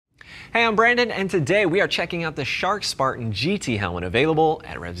Hey, I'm Brandon, and today we are checking out the Shark Spartan GT helmet available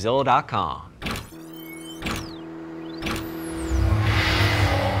at RevZilla.com.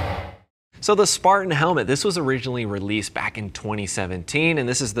 So the Spartan helmet, this was originally released back in 2017, and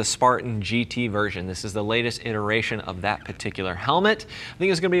this is the Spartan GT version. This is the latest iteration of that particular helmet. I think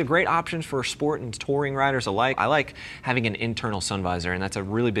it's going to be a great option for sport and touring riders alike. I like having an internal sun visor, and that's a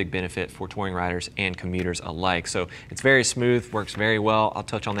really big benefit for touring riders and commuters alike. So it's very smooth, works very well. I'll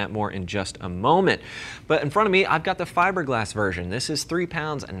touch on that more in just a moment. But in front of me, I've got the fiberglass version. This is 3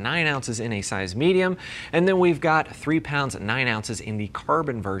 pounds and 9 ounces in a size medium, and then we've got 3 pounds and 9 ounces in the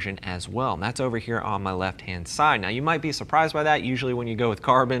carbon version as well. And that's over here on my left-hand side. Now, you might be surprised by that. Usually when you go with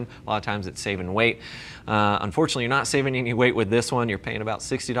carbon, a lot of times it's saving weight. Unfortunately, you're not saving any weight with this one. You're paying about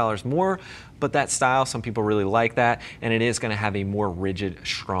 $60 more, but that style, some people really like that, and it is going to have a more rigid,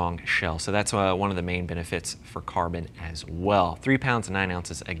 strong shell. So that's one of the main benefits for carbon as well. 3 pounds and 9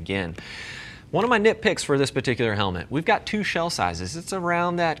 ounces again. One of my nitpicks for this particular helmet, we've got 2 shell sizes. It's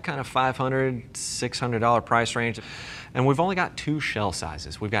around that kind of $500, $600 price range. And we've only got 2 shell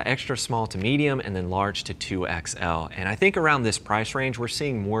sizes. We've got extra small to medium and then large to 2XL. And I think around this price range, we're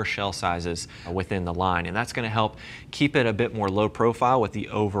seeing more shell sizes within the line. And that's gonna help keep it a bit more low profile with the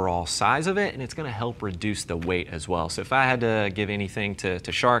overall size of it. And it's gonna help reduce the weight as well. So if I had to give anything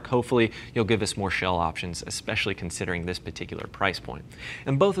to Shark, hopefully you'll give us more shell options, especially considering this particular price point.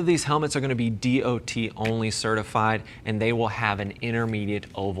 And both of these helmets are gonna be DOT only certified, and they will have an intermediate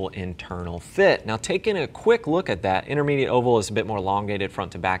oval internal fit. Now, taking a quick look at that, intermediate oval is a bit more elongated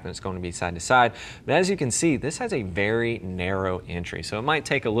front to back than it's going to be side to side. But as you can see, this has a very narrow entry. So it might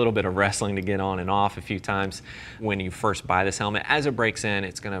take a little bit of wrestling to get on and off a few times when you first buy this helmet. As it breaks in,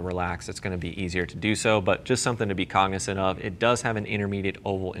 it's going to relax. It's going to be easier to do so, but just something to be cognizant of. It does have an intermediate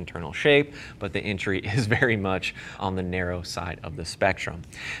oval internal shape, but the entry is very much on the narrow side of the spectrum.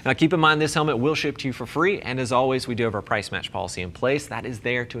 Now, keep in mind, this helmet will ship to you for free. And as always, we do have our price match policy in place. That is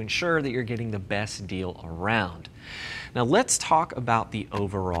there to ensure that you're getting the best deal around. Now let's talk about the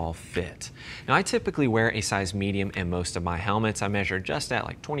overall fit. Now I typically wear a size medium in most of my helmets. I measure just at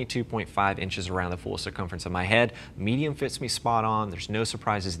like 22.5 inches around the full circumference of my head. Medium fits me spot on. There's no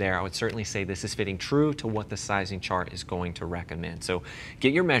surprises there. I would certainly say this is fitting true to what the sizing chart is going to recommend. So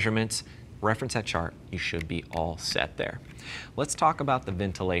get your measurements, reference that chart, you should be all set there. Let's talk about the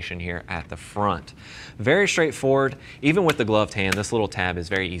ventilation here at the front. Very straightforward. Even with the gloved hand, this little tab is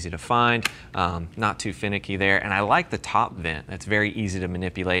very easy to find, not too finicky there. And I like the top vent. That's very easy to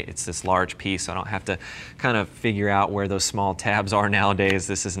manipulate. It's this large piece, so I don't have to kind of figure out where those small tabs are nowadays.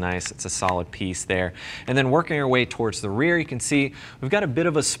 This is nice. It's a solid piece there. And then working our way towards the rear, you can see we've got a bit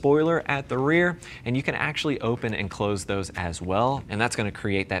of a spoiler at the rear, and you can actually open and close those as well. And that's going to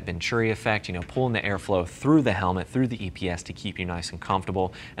create that Venturi effect, you know, pulling the airflow through the helmet, through the EPS to keep you nice and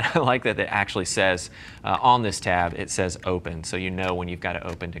comfortable. And I like that it actually says on this tab, it says open. So you know when you've got it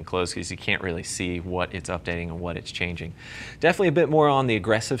opened and closed, because you can't really see what it's updating and what it's changing. Definitely a bit more on the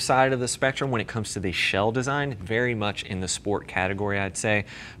aggressive side of the spectrum when it comes to the shell design, very much in the sport category, I'd say,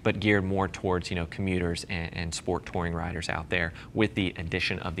 but geared more towards, you know, commuters and sport touring riders out there with the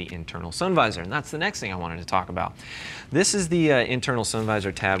addition of the internal sun visor. And that's the next thing I wanted to talk about. This is the internal sun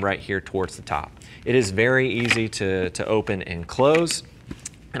visor tab right here towards the top. It is very easy to open and close.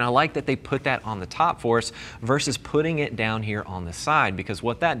 And I like that they put that on the top for us versus putting it down here on the side, because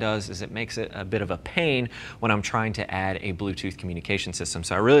what that does is it makes it a bit of a pain when I'm trying to add a Bluetooth communication system.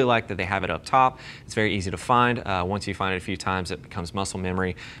 So I really like that they have it up top. It's very easy to find. Once you find it a few times, it becomes muscle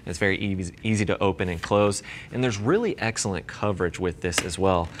memory. It's very easy to open and close. And there's really excellent coverage with this as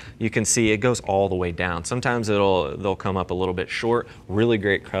well. You can see it goes all the way down. Sometimes they'll come up a little bit short. Really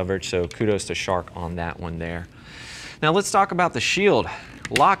great coverage, so kudos to Shark on that one there. Now let's talk about the shield.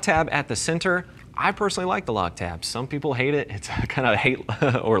 Lock tab at the center. I personally like the lock tabs. Some people hate it. It's a kind of hate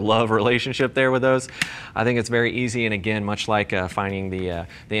or love relationship there with those. I think it's very easy, and again, much like finding the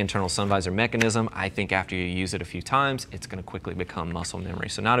internal sun visor mechanism, I think after you use it a few times, it's going to quickly become muscle memory.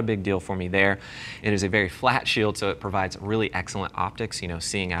 So not a big deal for me there. It is a very flat shield, so it provides really excellent optics, you know,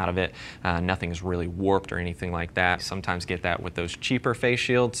 seeing out of it. Nothing is really warped or anything like that. Sometimes get that with those cheaper face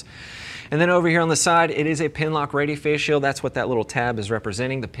shields. And then over here on the side, it is a Pinlock ready face shield. That's what that little tab is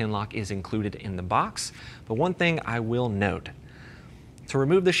representing. The Pinlock is included in the box. But one thing I will note, to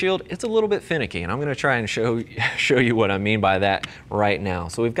remove the shield, it's a little bit finicky, and I'm gonna try and show you what I mean by that right now.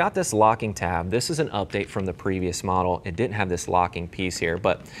 So we've got this locking tab. This is an update from the previous model. It didn't have this locking piece here,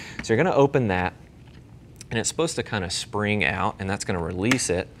 but so you're gonna open that, and it's supposed to kind of spring out, and that's gonna release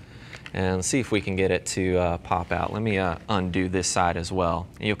it. And see if we can get it to pop out. Let me undo this side as well.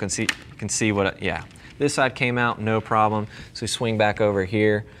 And you can see what, yeah. This side came out, no problem. So we swing back over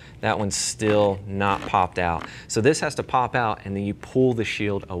here. That one's still not popped out. So this has to pop out, and then you pull the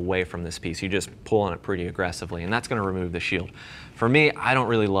shield away from this piece. You just pull on it pretty aggressively, and that's gonna remove the shield. For me, I don't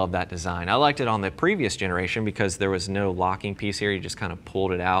really love that design. I liked it on the previous generation because there was no locking piece here. You just kind of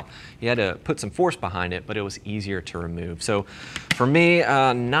pulled it out. You had to put some force behind it, but it was easier to remove. So for me,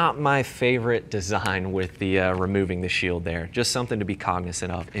 not my favorite design with the removing the shield there. Just something to be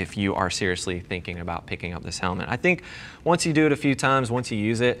cognizant of if you are seriously thinking about picking up this helmet. I think once you do it a few times, once you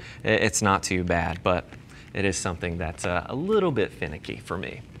use it, it's not too bad, but it is something that's a little bit finicky for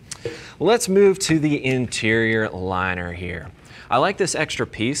me. Let's move to the interior liner here. I like this extra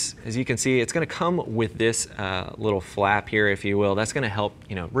piece. As you can see, it's gonna come with this little flap here, if you will. That's gonna help,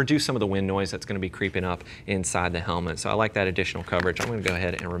 reduce some of the wind noise that's gonna be creeping up inside the helmet. So I like that additional coverage. I'm gonna go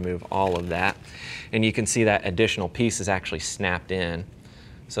ahead and remove all of that. And you can see that additional piece is actually snapped in.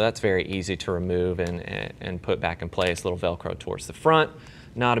 So that's very easy to remove and put back in place. Little Velcro towards the front.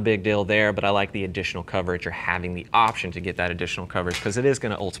 Not a big deal there, but I like the additional coverage, or having the option to get that additional coverage, because it is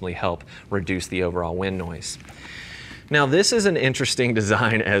gonna ultimately help reduce the overall wind noise. Now this is an interesting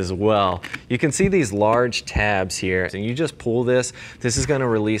design as well. You can see these large tabs here, and you just pull this. This is gonna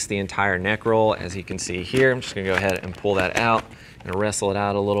release the entire neck roll, as you can see here. I'm just gonna go ahead and pull that out and wrestle it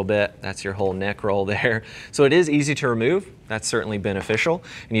out a little bit. That's your whole neck roll there. So it is easy to remove. That's certainly beneficial.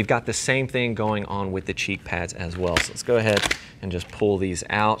 And you've got the same thing going on with the cheek pads as well. So let's go ahead and just pull these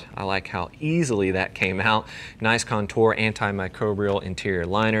out. I like how easily that came out. Nice contour, antimicrobial interior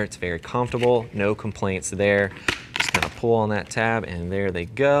liner. It's very comfortable, no complaints there. Just kind of pull on that tab, and there they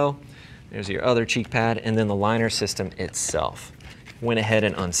go. There's your other cheek pad, and then the liner system itself. Went ahead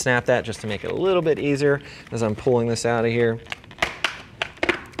and unsnapped that just to make it a little bit easier as I'm pulling this out of here.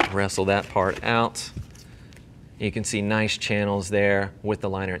 Wrestle that part out. You can see nice channels there with the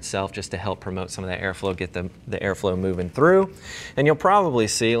liner itself, just to help promote some of that airflow, get the airflow moving through. And you'll probably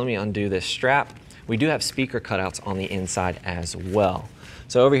see, let me undo this strap, we do have speaker cutouts on the inside as well.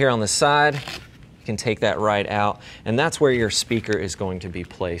 So over here on the side, you can take that right out, and that's where your speaker is going to be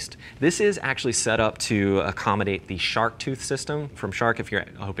placed. This is actually set up to accommodate the Sharktooth system from Shark. If you're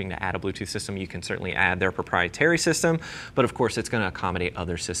hoping to add a Bluetooth system, you can certainly add their proprietary system, but of course it's going to accommodate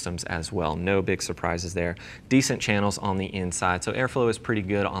other systems as well. No big surprises there. Decent channels on the inside, so airflow is pretty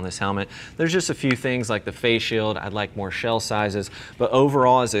good on this helmet. There's just a few things like the face shield. I'd like more shell sizes, but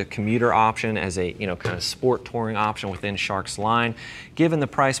overall, as a commuter option, as a kind of sport touring option within Shark's line, given the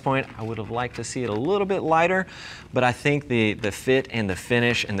price point, I would have liked to see it a little bit lighter, but I think the fit and the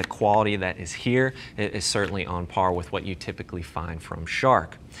finish and the quality that is here is certainly on par with what you typically find from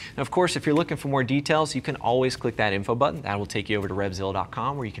Shark. Now, of course, if you're looking for more details, you can always click that info button. That will take you over to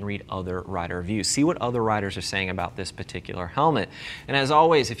RevZilla.com, where you can read other rider reviews, see what other riders are saying about this particular helmet. And as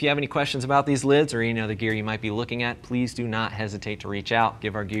always, if you have any questions about these lids or any other gear you might be looking at, please do not hesitate to reach out.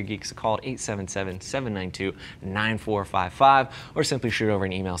 Give our Gear Geeks a call at 877-792-9455, or simply shoot over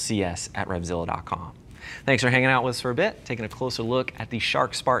an email, cs@RevZilla.com. Thanks for hanging out with us for a bit, taking a closer look at the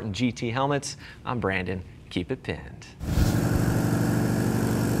Shark Spartan GT helmets. I'm Brandon. Keep it pinned.